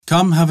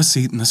Come have a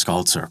seat in the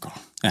Skull Circle,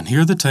 and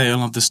hear the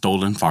tale of the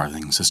stolen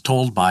farthings as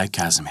told by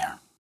Casimir.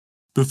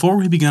 Before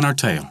we begin our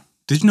tale,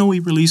 did you know we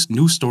release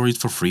new stories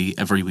for free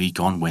every week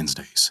on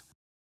Wednesdays?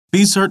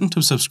 Be certain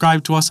to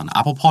subscribe to us on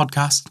Apple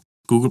Podcasts,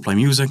 Google Play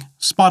Music,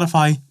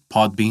 Spotify,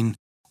 Podbean,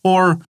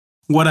 or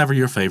whatever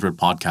your favorite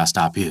podcast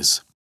app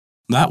is.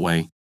 That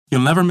way,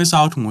 you'll never miss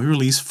out when we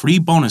release free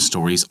bonus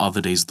stories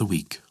other days of the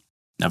week.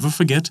 Never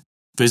forget,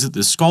 visit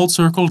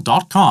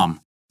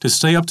theskullcircle.com to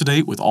stay up to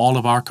date with all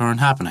of our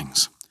current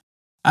happenings,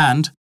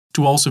 and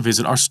to also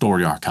visit our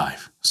story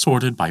archive,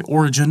 sorted by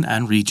origin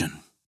and region.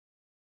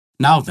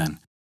 Now then,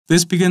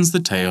 this begins the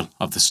tale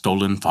of the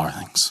stolen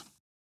farthings.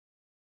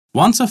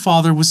 Once a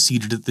father was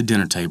seated at the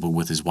dinner table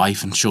with his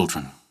wife and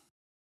children.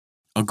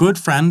 A good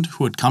friend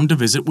who had come to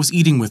visit was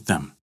eating with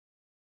them.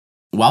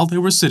 While they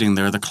were sitting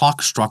there, the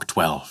clock struck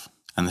 12,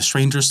 and the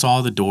stranger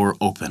saw the door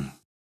open,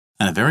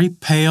 and a very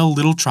pale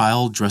little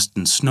child dressed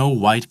in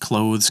snow-white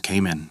clothes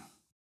came in.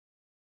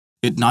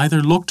 It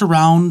neither looked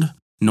around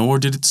nor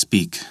did it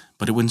speak,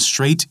 but it went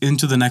straight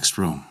into the next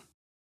room.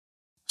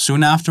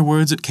 Soon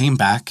afterwards it came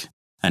back,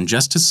 and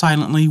just as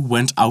silently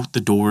went out the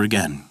door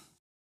again.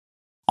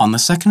 On the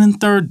second and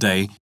third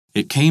day,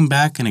 it came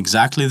back in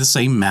exactly the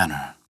same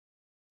manner.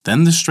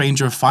 Then the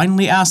stranger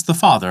finally asked the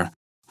father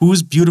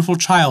whose beautiful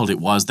child it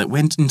was that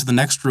went into the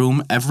next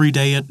room every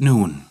day at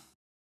noon.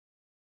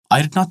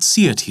 I did not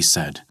see it, he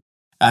said,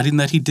 adding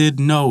that he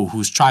did know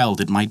whose child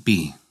it might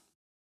be.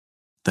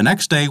 The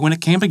next day, when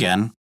it came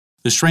again,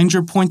 the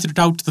stranger pointed it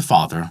out to the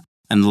father,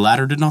 and the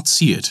latter did not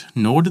see it,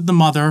 nor did the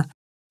mother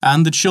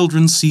and the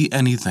children see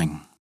anything.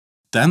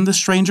 Then the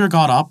stranger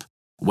got up,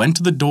 went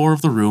to the door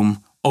of the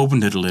room,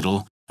 opened it a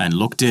little, and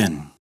looked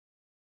in.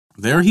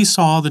 There he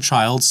saw the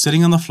child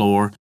sitting on the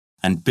floor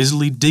and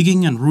busily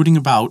digging and rooting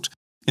about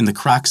in the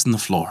cracks in the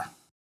floor.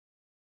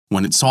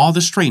 When it saw the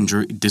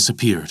stranger, it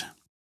disappeared.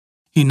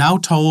 He now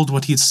told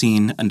what he had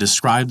seen and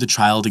described the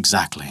child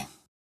exactly.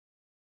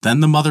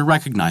 Then the mother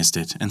recognized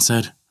it and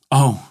said,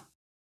 "Oh,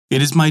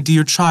 it is my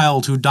dear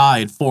child who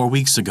died 4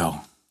 weeks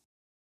ago."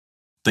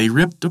 They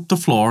ripped up the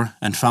floor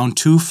and found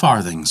 2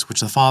 farthings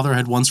which the father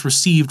had once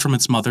received from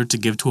its mother to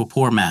give to a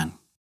poor man.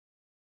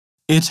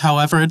 It,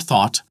 however, had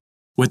thought,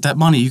 with that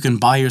money you can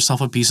buy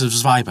yourself a piece of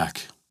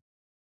zwieback,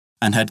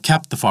 and had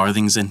kept the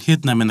farthings and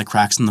hidden them in the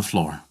cracks in the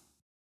floor.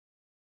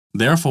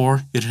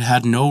 Therefore it had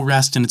had no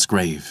rest in its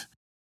grave,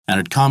 and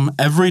had come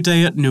every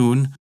day at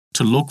noon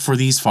to look for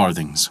these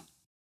farthings.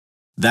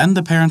 Then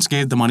the parents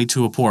gave the money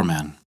to a poor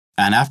man,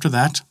 and after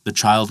that the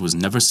child was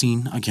never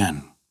seen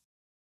again.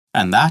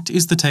 And that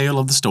is the tale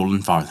of the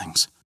stolen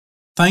farthings.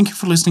 Thank you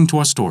for listening to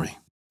our story.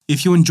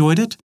 If you enjoyed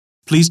it,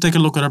 please take a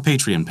look at our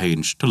Patreon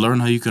page to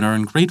learn how you can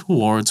earn great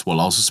rewards while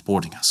also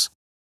supporting us.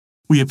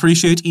 We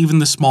appreciate even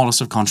the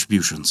smallest of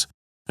contributions,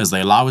 as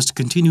they allow us to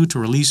continue to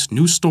release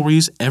new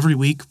stories every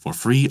week for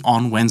free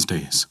on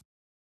Wednesdays,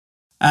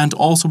 and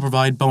also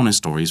provide bonus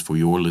stories for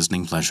your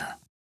listening pleasure.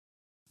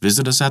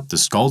 Visit us at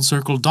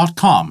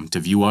theskullcircle.com to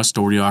view our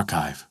story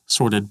archive,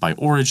 sorted by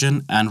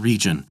origin and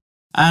region,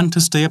 and to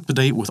stay up to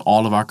date with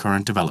all of our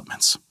current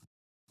developments.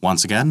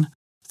 Once again,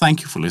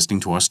 thank you for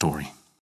listening to our story.